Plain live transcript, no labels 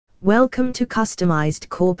Welcome to Customized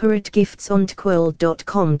Corporate Gifts on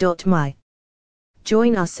tquirl.com.my.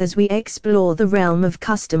 Join us as we explore the realm of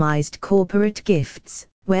customized corporate gifts,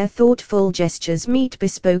 where thoughtful gestures meet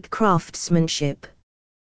bespoke craftsmanship.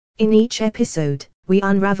 In each episode, we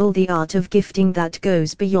unravel the art of gifting that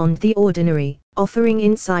goes beyond the ordinary, offering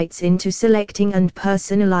insights into selecting and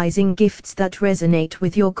personalizing gifts that resonate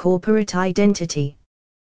with your corporate identity.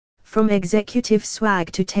 From executive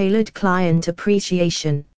swag to tailored client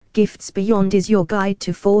appreciation, Gifts Beyond is your guide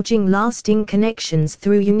to forging lasting connections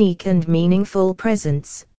through unique and meaningful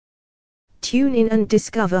presents. Tune in and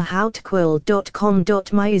discover how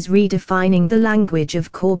tquirl.com.my is redefining the language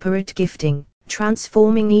of corporate gifting,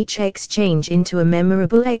 transforming each exchange into a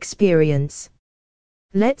memorable experience.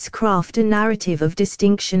 Let's craft a narrative of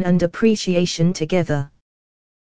distinction and appreciation together.